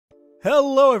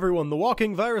Hello everyone, The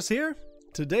Walking Virus here.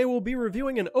 Today we'll be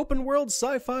reviewing an open-world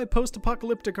sci-fi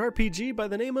post-apocalyptic RPG by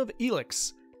the name of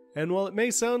Elex. And while it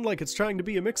may sound like it's trying to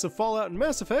be a mix of Fallout and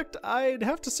Mass Effect, I'd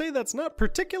have to say that's not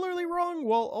particularly wrong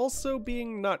while also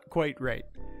being not quite right.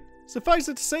 Suffice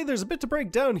it to say there's a bit to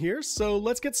break down here, so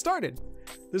let's get started.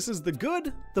 This is the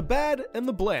good, the bad, and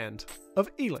the bland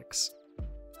of Elex.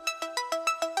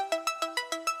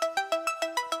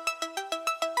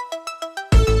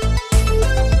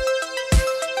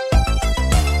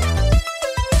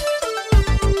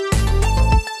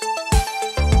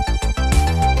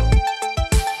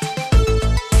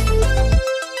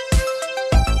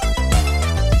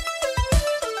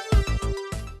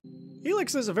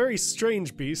 Elex is a very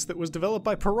strange beast that was developed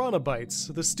by Piranha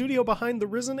Bytes, the studio behind the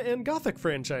Risen and Gothic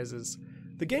franchises.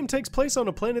 The game takes place on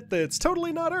a planet that's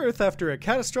totally not Earth after a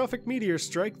catastrophic meteor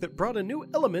strike that brought a new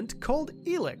element called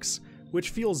Elex,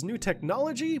 which fuels new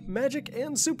technology, magic,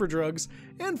 and superdrugs,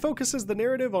 and focuses the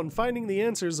narrative on finding the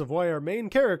answers of why our main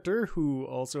character, who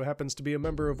also happens to be a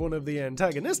member of one of the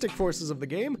antagonistic forces of the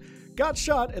game, got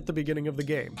shot at the beginning of the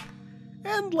game.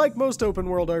 And like most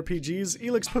open-world RPGs,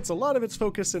 Elex puts a lot of its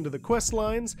focus into the quest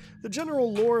lines, the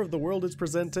general lore of the world it's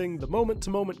presenting, the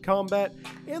moment-to-moment combat,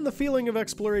 and the feeling of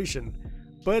exploration.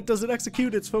 But does it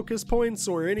execute its focus points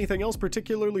or anything else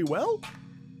particularly well?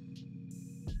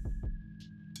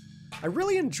 I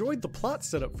really enjoyed the plot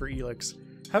setup for Elex.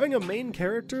 Having a main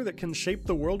character that can shape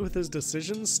the world with his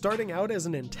decisions, starting out as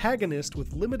an antagonist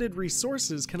with limited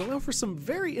resources, can allow for some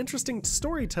very interesting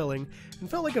storytelling and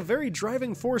felt like a very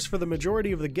driving force for the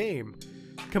majority of the game.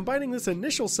 Combining this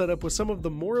initial setup with some of the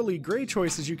morally gray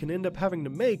choices you can end up having to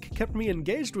make kept me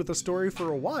engaged with the story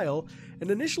for a while,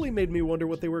 and initially made me wonder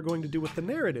what they were going to do with the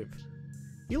narrative.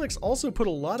 Elex also put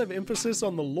a lot of emphasis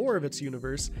on the lore of its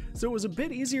universe, so it was a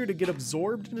bit easier to get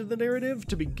absorbed into the narrative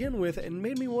to begin with and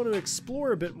made me want to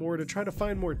explore a bit more to try to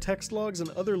find more text logs and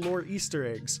other lore Easter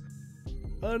eggs.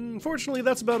 Unfortunately,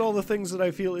 that's about all the things that I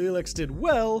feel Elex did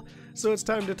well, so it's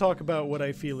time to talk about what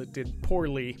I feel it did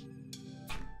poorly.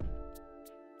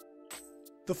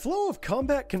 The flow of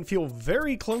combat can feel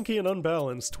very clunky and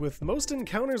unbalanced, with most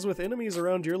encounters with enemies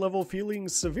around your level feeling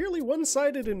severely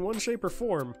one-sided in one shape or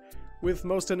form. With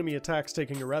most enemy attacks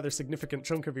taking a rather significant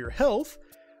chunk of your health,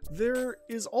 there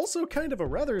is also kind of a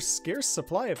rather scarce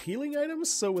supply of healing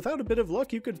items, so without a bit of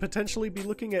luck you could potentially be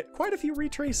looking at quite a few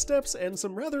retrace steps and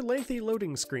some rather lengthy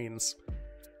loading screens.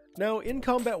 Now, in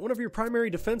combat, one of your primary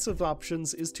defensive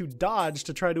options is to dodge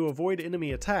to try to avoid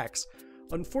enemy attacks.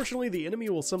 Unfortunately, the enemy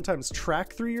will sometimes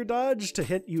track through your dodge to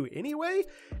hit you anyway,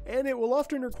 and it will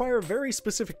often require very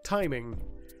specific timing.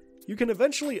 You can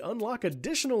eventually unlock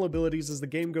additional abilities as the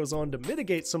game goes on to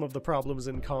mitigate some of the problems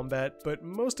in combat, but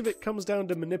most of it comes down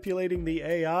to manipulating the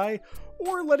AI,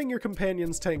 or letting your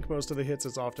companions tank most of the hits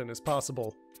as often as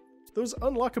possible. Those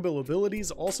unlockable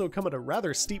abilities also come at a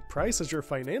rather steep price as your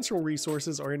financial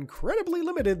resources are incredibly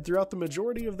limited throughout the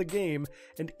majority of the game,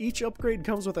 and each upgrade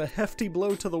comes with a hefty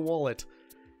blow to the wallet.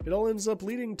 It all ends up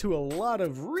leading to a lot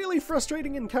of really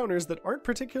frustrating encounters that aren't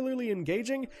particularly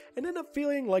engaging and end up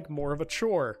feeling like more of a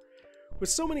chore. With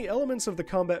so many elements of the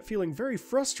combat feeling very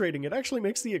frustrating, it actually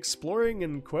makes the exploring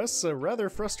and quests a rather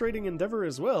frustrating endeavor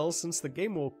as well, since the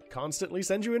game will constantly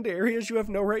send you into areas you have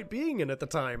no right being in at the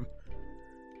time.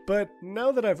 But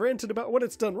now that I've ranted about what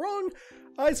it's done wrong,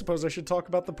 I suppose I should talk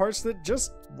about the parts that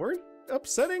just weren't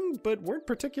upsetting, but weren't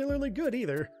particularly good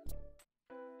either.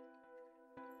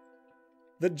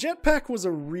 The jetpack was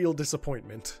a real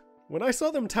disappointment. When I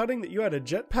saw them touting that you had a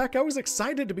jetpack, I was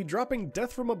excited to be dropping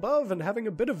death from above and having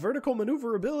a bit of vertical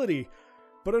maneuverability,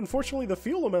 but unfortunately the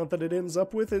fuel amount that it ends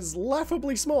up with is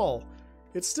laughably small.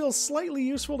 It's still slightly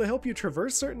useful to help you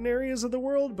traverse certain areas of the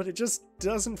world, but it just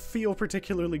doesn't feel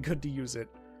particularly good to use it.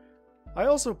 I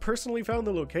also personally found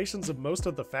the locations of most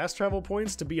of the fast travel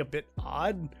points to be a bit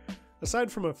odd.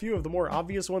 Aside from a few of the more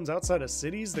obvious ones outside of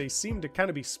cities, they seem to kind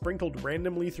of be sprinkled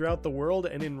randomly throughout the world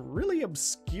and in really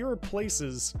obscure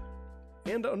places.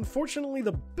 And unfortunately,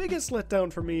 the biggest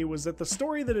letdown for me was that the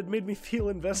story that had made me feel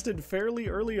invested fairly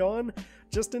early on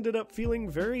just ended up feeling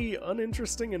very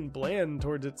uninteresting and bland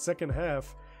towards its second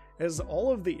half, as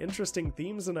all of the interesting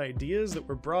themes and ideas that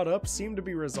were brought up seemed to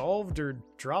be resolved or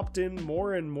dropped in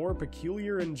more and more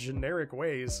peculiar and generic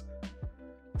ways.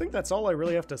 I think that's all I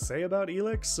really have to say about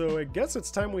Elex, so I guess it's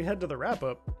time we head to the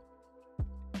wrap-up.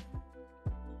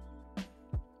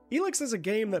 Elex is a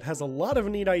game that has a lot of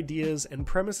neat ideas and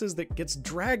premises that gets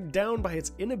dragged down by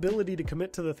its inability to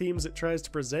commit to the themes it tries to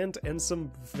present and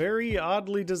some very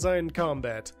oddly designed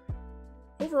combat.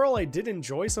 Overall, I did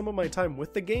enjoy some of my time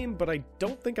with the game, but I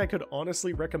don't think I could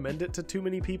honestly recommend it to too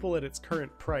many people at its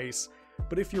current price.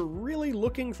 but if you're really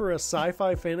looking for a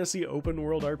sci-fi fantasy open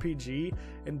world RPG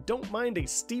and don't mind a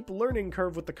steep learning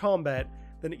curve with the combat,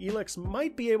 then Elex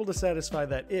might be able to satisfy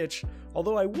that itch,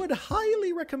 although I would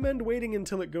highly recommend waiting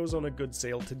until it goes on a good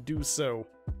sale to do so.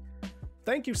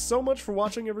 Thank you so much for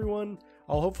watching, everyone.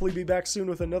 I'll hopefully be back soon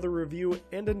with another review,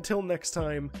 and until next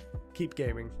time, keep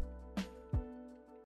gaming.